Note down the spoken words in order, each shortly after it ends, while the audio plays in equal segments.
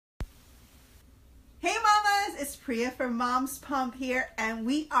Priya from Mom's Pump here, and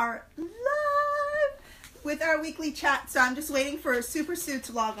we are live with our weekly chat. So I'm just waiting for Super Sue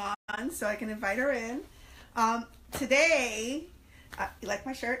to log on so I can invite her in. Today, you like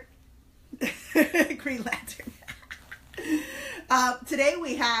my shirt? Green Lantern. Today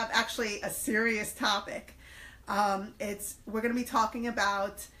we have actually a serious topic. We're going to be talking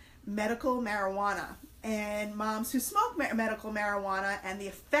about medical marijuana and moms who smoke medical marijuana and the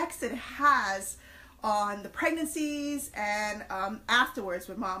effects it has on the pregnancies and afterwards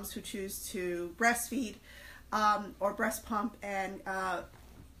with moms who choose to breastfeed or breast pump and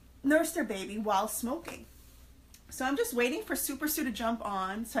nurse their baby while smoking. So I'm just waiting for Super Sue to jump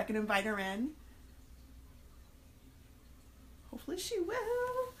on so I can invite her in. Hopefully she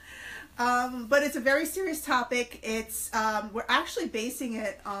will. But it's a very serious topic. We're actually basing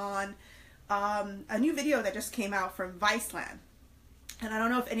it on a new video that just came out from Viceland. And I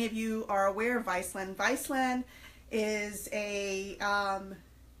don't know if any of you are aware of Viceland. Viceland is they're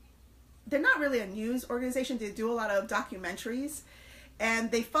not really a news organization. They do a lot of documentaries.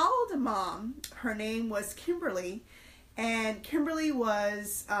 And they followed a mom. Her name was Kimberly. And Kimberly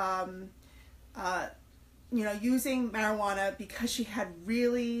was, using marijuana because she had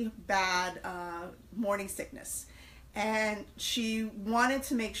really bad morning sickness. And she wanted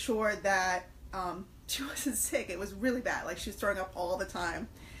to make sure that she wasn't sick. It was really bad. Like, she was throwing up all the time.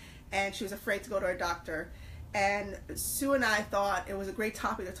 And she was afraid to go to her doctor. And Sue and I thought it was a great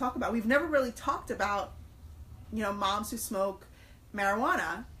topic to talk about. We've never really talked about, moms who smoke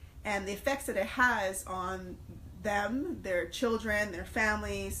marijuana and the effects that it has on them, their children, their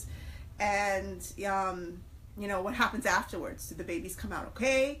families, and what happens afterwards. Do the babies come out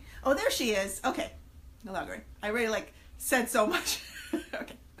okay? Oh, there she is. Okay, no longer. I already said so much.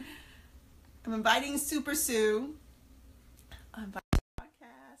 Okay, I'm inviting Super Sue. I'm inviting the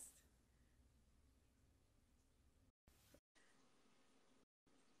podcast.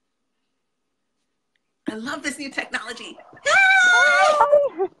 I love this new technology.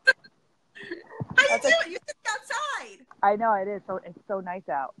 How you doing? You sit outside. I know it is. So it's so nice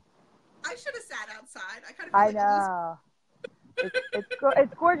out. I should have sat outside. I know.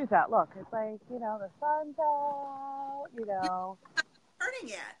 It's gorgeous out. Look, it's like the sun's out. Turning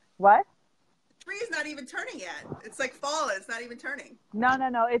yet? What? The tree is not even turning yet. It's like fall. It's not even turning. No.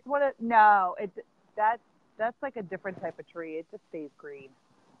 That's like a different type of tree. It just stays green.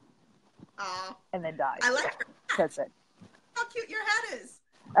 And then dies. I like your hat. That's it. How cute your hat is.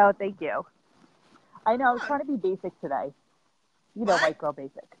 Oh, thank you. I know. I was trying to be basic today. White girl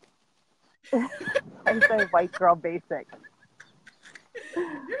basic. I say white girl basic.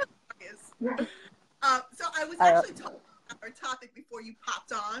 You're hilarious. So I was actually talking about our topic before you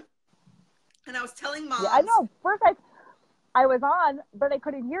popped on, and I was telling moms. Yeah, I know. First, I was on, but I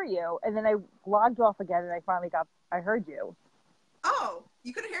couldn't hear you, and then I logged off again, and I heard you. Oh,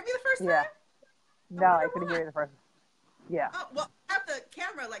 you couldn't hear me the first yeah. time? No, I couldn't hear you the first. Yeah. Oh, well, I have the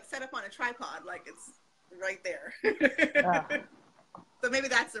camera set up on a tripod, it's right there. So maybe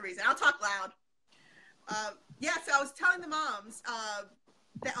that's the reason. I'll talk loud. So I was telling the moms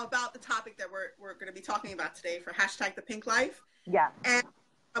about the topic that we're going to be talking about today for #ThePinkLife. Yeah. And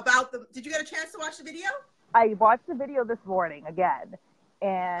did you get a chance to watch the video? I watched the video this morning again,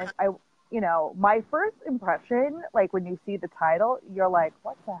 and my first impression, when you see the title, you're like,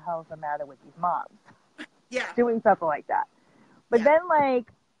 what the hell's the matter with these moms? Yeah. Doing something like that. But then,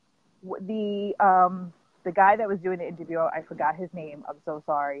 the guy that was doing the interview, I forgot his name. I'm so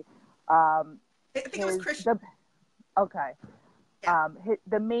sorry. I think it was Christian. Okay. Yeah.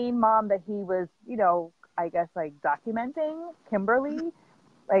 The main mom that he was, I guess, documenting, Kimberly,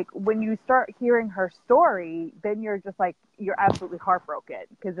 when you start hearing her story, then you're just you're absolutely heartbroken.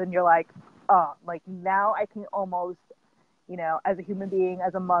 Because then you're like, oh, now I can almost, as a human being,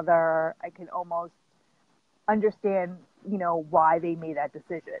 as a mother, I can almost understand, why they made that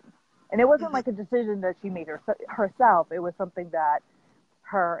decision. And it wasn't a decision that she made herself. It was something that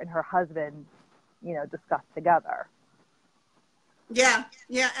her and her husband, discussed together. Yeah.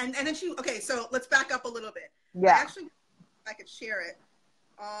 And then so let's back up a little bit. Yeah. I could share it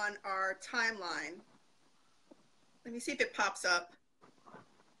on our timeline. Let me see if it pops up.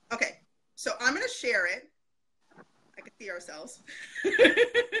 Okay. So I'm going to share it. I can see ourselves.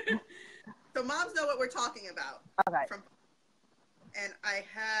 So moms know what we're talking about. Okay. And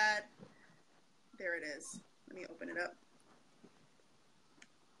there it is. Let me open it up.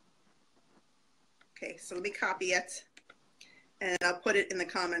 Okay, so let me copy it, and I'll put it in the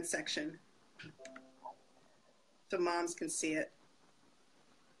comments section so moms can see it.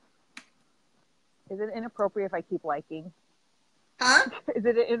 Is it inappropriate if I keep liking? Huh? Is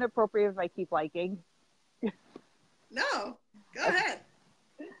it inappropriate if I keep liking? No, go ahead.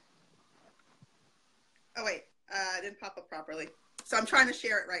 Oh wait, it didn't pop up properly. So I'm trying to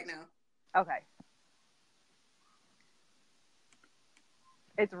share it right now. Okay.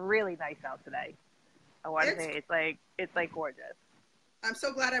 It's really nice out today. I want to say it's like gorgeous. I'm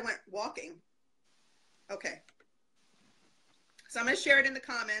so glad I went walking. Okay. So I'm going to share it in the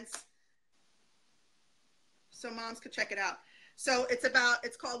comments so moms could check it out. So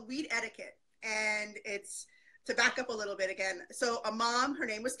it's called Weed Etiquette, and it's, to back up a little bit again. So a mom, her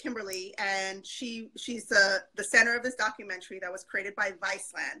name was Kimberly, and she's the center of this documentary that was created by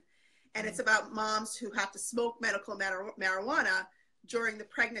Viceland. And it's about moms who have to smoke medical marijuana during the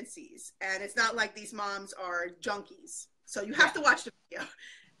pregnancies. And it's not like these moms are junkies. So you have to watch the video.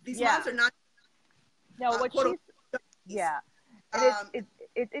 These moms are not. No, what she's, yeah. And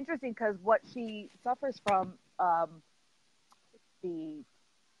it's interesting because what she suffers from,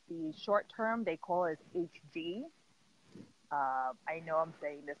 the short term, they call it HG. I know I'm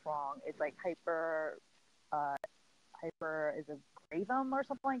saying this wrong. It's like hyper is a gravam or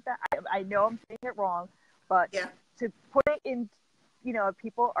something like that. I know I'm saying it wrong, but to put it in, you know,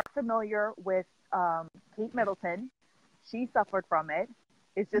 people are familiar with Kate Middleton. She suffered from it.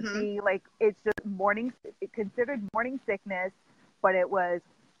 It's just it's just considered morning sickness, but it was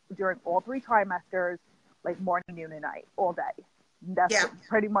during all 3 trimesters, like morning, noon, and night, all day. That's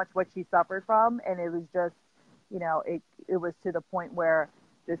pretty much what she suffered from, and it was just, you know, it was to the point where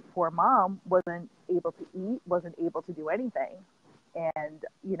this poor mom wasn't able to eat, wasn't able to do anything, and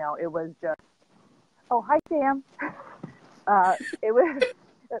you know, it was just, oh, hi Sam. It was,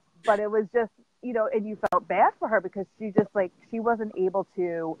 but it was just, you know, and you felt bad for her because she wasn't able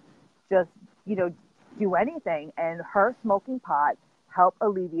to just, you know, do anything, and her smoking pot helped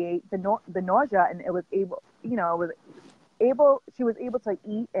alleviate the nausea, and it was able, you know, she was able to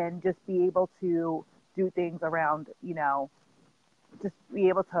eat and just be able to do things around, you know, just be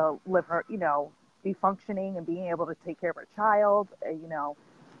able to live her, you know, be functioning and being able to take care of her child, you know,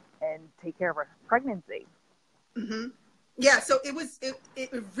 and take care of her pregnancy. Mm-hmm. Yeah, so it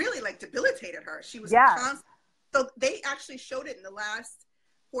really like debilitated her. She was constant. So they actually showed it in the last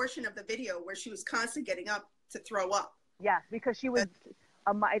portion of the video where she was constantly getting up to throw up. Yes, because she was,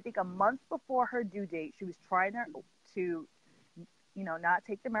 I think a month before her due date, she was trying to, you know, not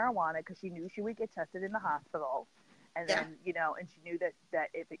take the marijuana because she knew she would get tested in the hospital. And then, you know, and she knew that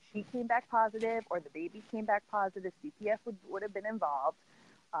if she came back positive or the baby came back positive, CPS would have been involved.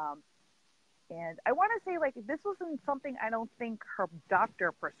 And I want to say, like, this wasn't something I don't think her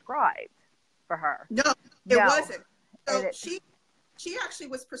doctor prescribed for her. No, it wasn't. So she actually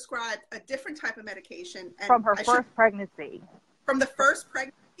was prescribed a different type of medication. And from her first pregnancy. From the first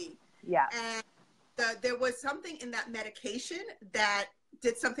pregnancy. Yeah. And there was something in that medication that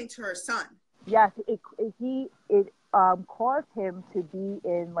did something to her son. Yes, it caused him to be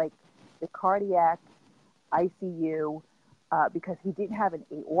in, like, the cardiac ICU because he didn't have an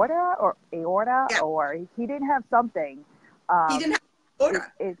aorta, or he didn't have something. He didn't have an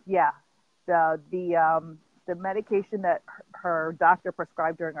aorta. The medication that her doctor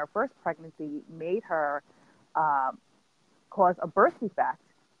prescribed during her first pregnancy made her cause a birth defect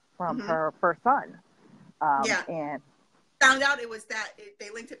from her first son. And found out it was that they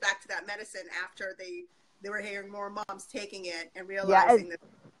linked it back to that medicine after they were hearing more moms taking it and realizing that.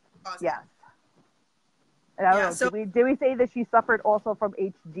 And I don't know, did we say that she suffered also from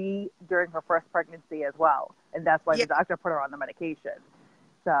HD during her first pregnancy as well? And that's why the doctor put her on the medication.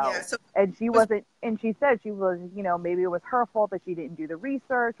 And she wasn't, and she said she was, you know, maybe it was her fault that she didn't do the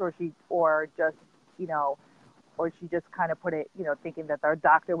research, or just, you know, or she just kind of put it, you know, thinking that their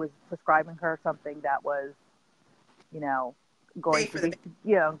doctor was prescribing her something that was, you know, going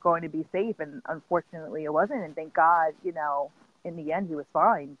to be safe. And unfortunately it wasn't. And thank God, you know, in the end he was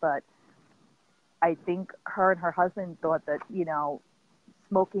fine. But I think her and her husband thought that, you know,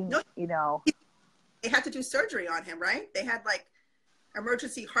 smoking, you know. They had to do surgery on him, right? They had like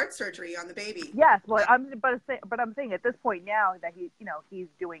emergency heart surgery on the baby. Yes, well, I'm saying at this point now that he's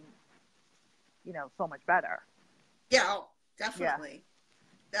doing, you know, so much better. Yeah, definitely.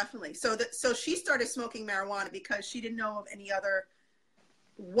 Yeah. Definitely. So she started smoking marijuana because she didn't know of any other.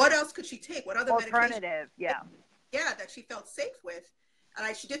 What else could she take? What other alternative? Yeah, that she felt safe with.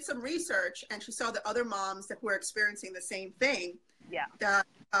 And she did some research, and she saw that other moms that were experiencing the same thing. Yeah. That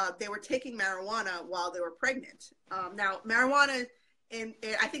they were taking marijuana while they were pregnant. Now, marijuana,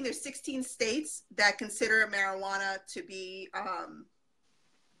 I think there's 16 states that consider marijuana to be.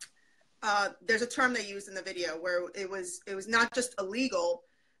 There's a term they used in the video where it was not just illegal,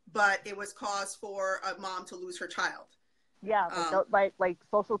 but it was cause for a mom to lose her child. Yeah, like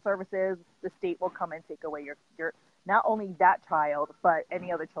social services, the state will come and take away not only that child, but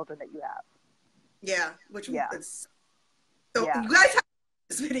any other children that you have. Yeah, which Yeah. is, so Yeah. you guys have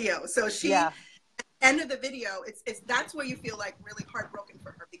this video. So she, Yeah. end of the video, it's that's where you feel like really heartbroken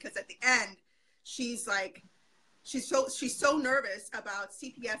for her, because at the end, she's like, she's so nervous about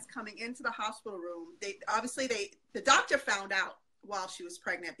CPS coming into the hospital room. The doctor found out while she was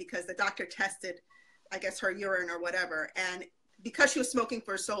pregnant, because the doctor tested, I guess, her urine or whatever, and because she was smoking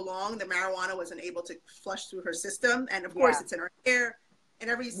for so long, the marijuana wasn't able to flush through her system, and of course it's in her hair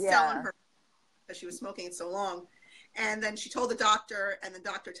and every cell in her, because she was smoking it so long. And then she told the doctor, and the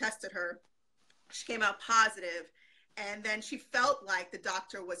doctor tested her. She came out positive, and then she felt like the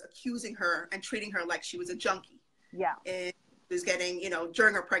doctor was accusing her and treating her like she was a junkie. Yeah. And she was getting,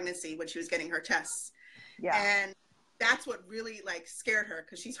 during her pregnancy, when she was getting her tests. Yeah. And that's what really like scared her,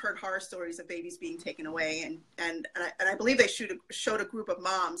 because she's heard horror stories of babies being taken away, and I believe they showed a group of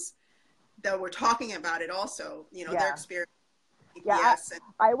moms that were talking about it also, their experience. Yeah,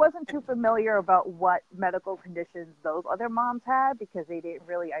 I wasn't too familiar about what medical conditions those other moms had, because they didn't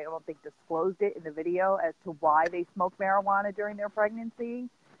really, I don't think, disclosed it in the video as to why they smoked marijuana during their pregnancy.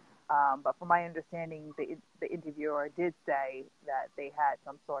 But from my understanding, the interviewer did say that they had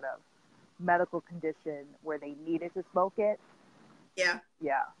some sort of medical condition where they needed to smoke it. Yeah.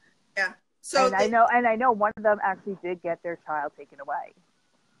 Yeah. Yeah. So I know one of them actually did get their child taken away.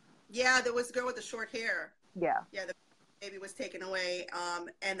 Yeah, there was a girl with the short hair. Yeah. Yeah, the baby was taken away,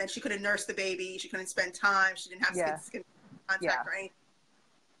 and then she couldn't nurse the baby. She couldn't spend time. She didn't have skin contact or anything.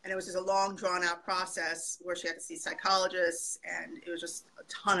 And it was just a long, drawn-out process where she had to see psychologists, and it was just a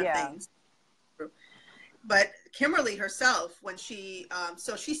ton of things. But Kimberly herself, when she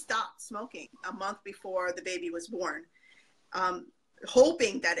stopped smoking a month before the baby was born,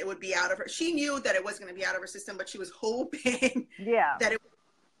 hoping that it would be out of her. She knew that it was going to be out of her system, but she was hoping that it would be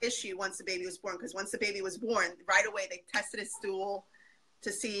an issue once the baby was born. Because once the baby was born, right away they tested his stool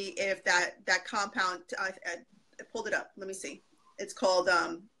to see if that compound. I pulled it up. Let me see. It's called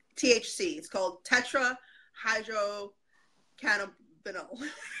THC. It's called tetrahydrocannabinol.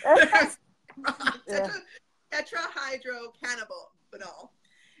 Tetrahydrocannabinol.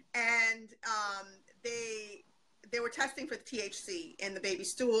 And they were testing for the THC in the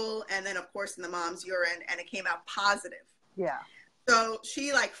baby's stool, and then of course in the mom's urine, and it came out positive. Yeah. So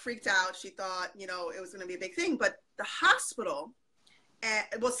she like freaked out. She thought, it was going to be a big thing. But the hospital,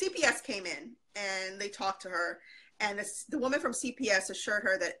 CPS came in and they talked to her, and the woman from CPS assured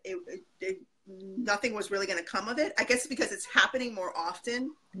her that nothing was really going to come of it. I guess because it's happening more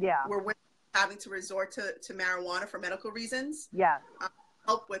often. Yeah. Where women are having to resort to marijuana for medical reasons. Yeah.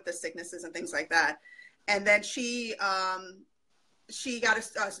 Help with the sicknesses and things like that. And then she got a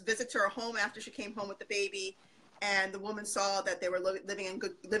visit to her home after she came home with the baby, and the woman saw that they were living in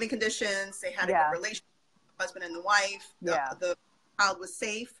good living conditions. They had a good relationship, the husband and the wife. The child was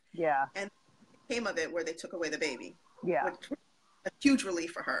safe. Yeah. And it came of it where they took away the baby. Yeah. Which was a huge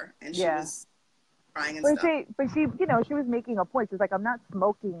relief for her, and she was crying and stuff. But she, she was making a point. She was like, I'm not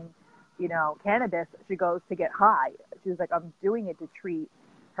smoking, cannabis. She goes to get high. She was like, I'm doing it to treat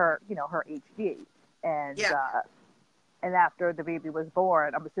her, her HD. And after the baby was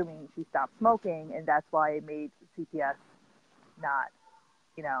born, I'm assuming she stopped smoking, and that's why it made CPS not,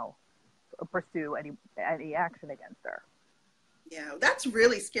 pursue any action against her. Yeah, that's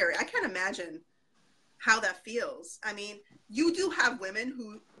really scary. I can't imagine how that feels. I mean, you do have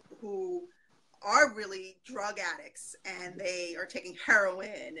women who are really drug addicts, and they are taking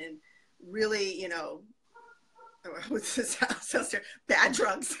heroin and really, what's this sounds bad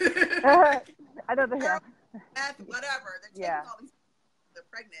drugs. I don't know. Whatever. They're taking all these. They're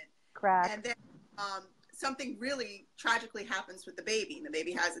pregnant. Crack. And then something really tragically happens with the baby. And the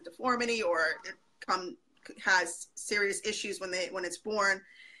baby has a deformity, or it has serious issues when it's born,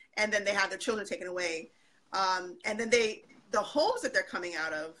 and then they have their children taken away. And then the homes that they're coming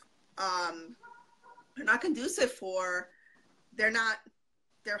out of are not conducive for. They're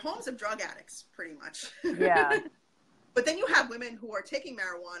homes of drug addicts, pretty much. Yeah. But then you have women who are taking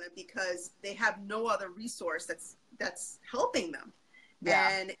marijuana because they have no other resource that's helping them. Yeah.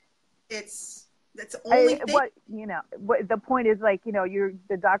 And it's the only thing. What the point is, like,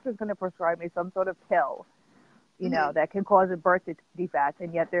 the doctor's going to prescribe me some sort of pill, that can cause a birth defect,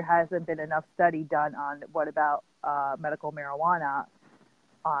 and yet there hasn't been enough study done on what about medical marijuana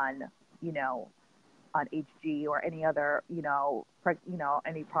on HG or any other,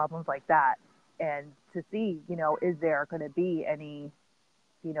 any problems like that. And to see, is there going to be any,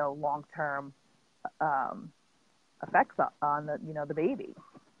 long-term effects on the baby?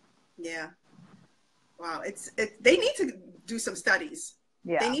 Yeah. Wow. They need to do some studies.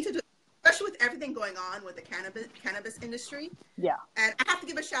 Yeah. They need to do especially with everything going on with the cannabis industry. Yeah. And I have to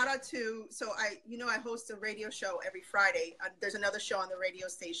give a shout out to, so I host a radio show every Friday. There's another show on the radio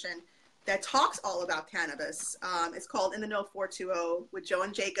station that talks all about cannabis. It's called In the Know 420 with Joe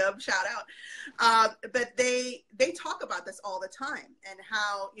and Jacob, shout out. But they talk about this all the time, and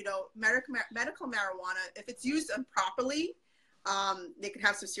how, medical marijuana, if it's used improperly, they can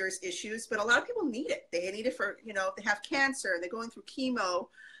have some serious issues, but a lot of people need it. They need it for, if they have cancer, they're going through chemo,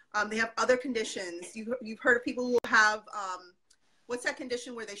 they have other conditions. You've heard of people who have, what's that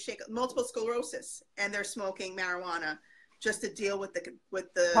condition where they shake, multiple sclerosis, and they're smoking marijuana just to deal with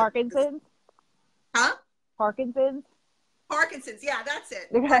the Parkinson's? Huh? Parkinson's? Parkinson's, yeah, that's it.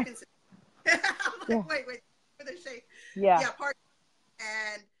 Okay. Parkinson's. I'm like, Yeah. wait, for the shake. Yeah. Yeah, Parkinson's.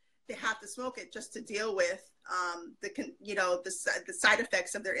 And they have to smoke it just to deal with the side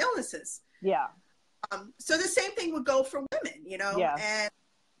effects of their illnesses. Yeah. So the same thing would go for women, Yeah.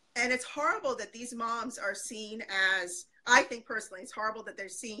 And it's horrible that these moms are seen as, I think personally, it's horrible that they're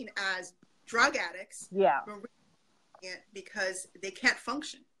seen as drug addicts. Yeah. Because they can't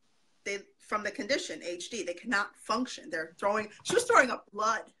function. From the condition HD, they cannot function. She was throwing up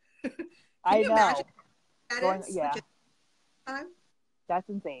blood. I know. Imagine that Yeah. That's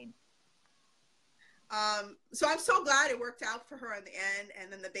insane. So I'm so glad it worked out for her in the end,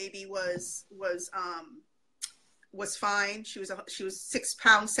 and then the baby was fine. She was 6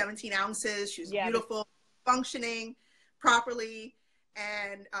 pounds 17 ounces. She was beautiful, functioning properly,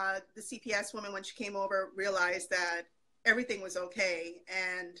 and the CPS woman, when she came over, realized that everything was okay,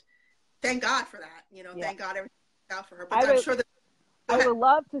 and thank God for that. Thank God everything worked out for her. But I'm sure that I would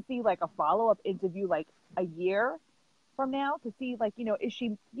love to see like a follow-up interview like a year from now to see like, is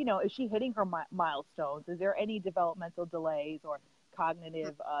she hitting her milestones? Is there any developmental delays or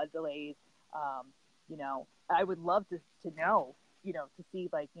cognitive delays? I would love to know, to see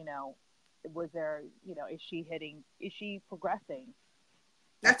like, was there, is she progressing?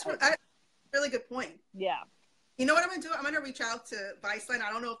 That's a really good point. Yeah. You know what I'm going to do? I'm going to reach out to Viceland. I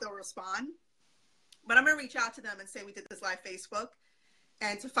don't know if they'll respond, but I'm going to reach out to them and say we did this live Facebook,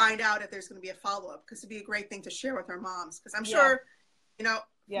 and to find out if there's going to be a follow-up, because it'd be a great thing to share with our moms. Because I'm sure, Yeah,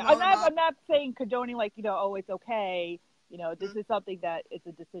 I'm not saying condoning like, oh, it's okay. This is something that it's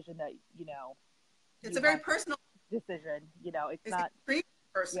a decision that, it's a very personal decision. It's not extremely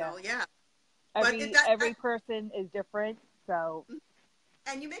personal. Yeah. Every person is different. So.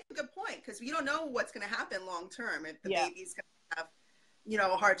 And you make a good point, because you don't know what's going to happen long term. If the baby's going to have,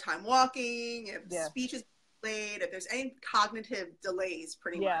 a hard time walking, if speech is delayed, if there's any cognitive delays,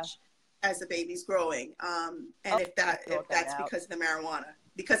 pretty much, as the baby's growing, and if that's because of the marijuana.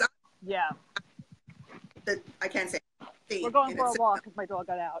 Because I can't say. We're going for a walk because my dog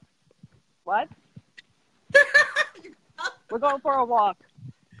got out. What? We're going for a walk.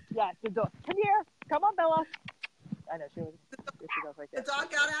 Yes, the dog. Come here. Come on, Bella. I know she was. She goes right there. The dog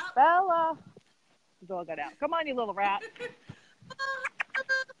got out? Bella. The dog got out. Come on, you little rat.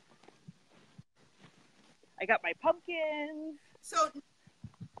 I got my pumpkins.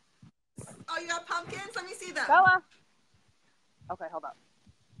 You got pumpkins? Let me see them. Bella. Okay, hold up.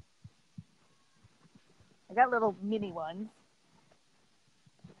 I got little mini ones.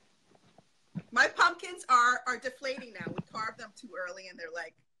 My pumpkins are deflating now. We carved them too early, and they're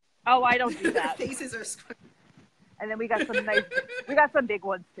like. Oh, I don't do that. Their faces are. And then we got some nice. We got some big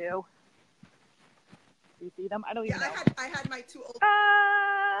ones too. Do you see them? I don't even know. I had my two old.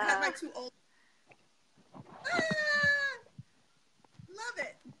 Ah! I had my two old. Ah! Love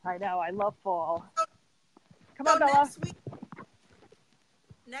it. I know. I love fall. Come So on, Bella.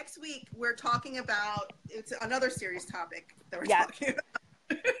 Next week we're talking about. It's another serious topic that we're talking about.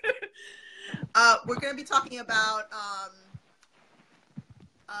 We're going to be talking about.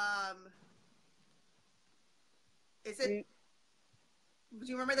 Is it? Do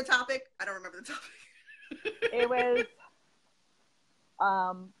you remember the topic? I don't remember the topic. It was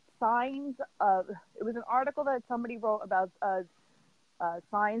signs of. It was an article that somebody wrote about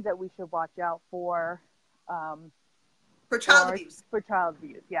signs that we should watch out for. For child abuse. For child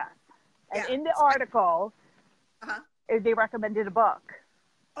abuse, yes. And in the article, they recommended a book.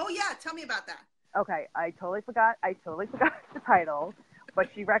 Oh yeah, tell me about that. Okay, I totally forgot the title. But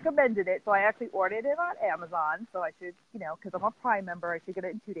she recommended it, so I actually ordered it on Amazon. So I should, because I'm a Prime member, I should get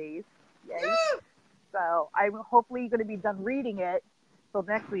it in 2 days. Yay! Woo! So I'm hopefully going to be done reading it. So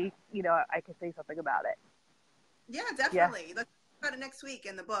next week, I can say something about it. Yeah, definitely. Yeah. Let's talk about it next week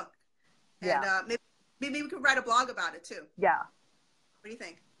in the book. And maybe we could write a blog about it too. Yeah. What do you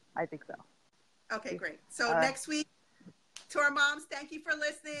think? I think so. Okay, great. So next week, to our moms, thank you for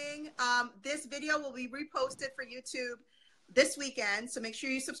listening. This video will be reposted for YouTube. this weekend. So make sure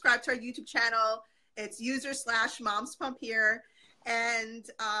you subscribe to our YouTube channel. It's user/MomsPumpHere. And,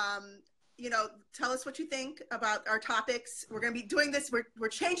 tell us what you think about our topics. We're going to be doing this. We're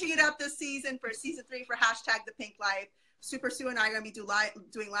changing it up this season for season 3 for #ThePinkLife. Super Sue and I are going to be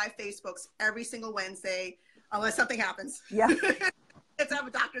doing live Facebooks every single Wednesday, unless something happens. Yeah. Let's have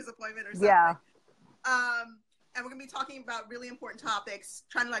a doctor's appointment or something. Yeah. And we're going to be talking about really important topics,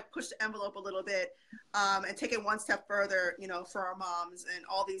 trying to push the envelope a little bit, and take it one step further, for our moms and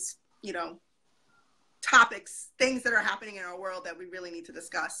all these, topics, things that are happening in our world that we really need to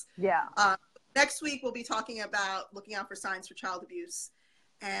discuss. Yeah. Next week, we'll be talking about looking out for signs for child abuse.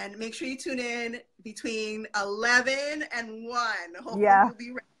 And make sure you tune in between 11 and 1. Hopefully we'll be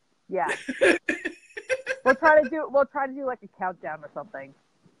ready. Yeah. We'll try to do like a countdown or something.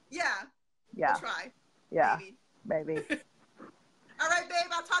 Yeah. Yeah. We'll try. Yeah. Maybe. All right,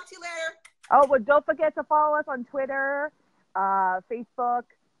 babe. I'll talk to you later. Oh, well, don't forget to follow us on Twitter, Facebook,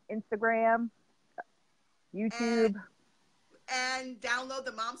 Instagram, YouTube. And download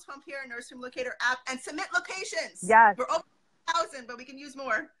the Moms Pump Here Nursery Locator app and submit locations. Yes. We're over 1,000, but we can use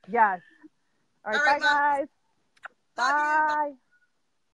more. Yes. All right, bye, guys. Bye.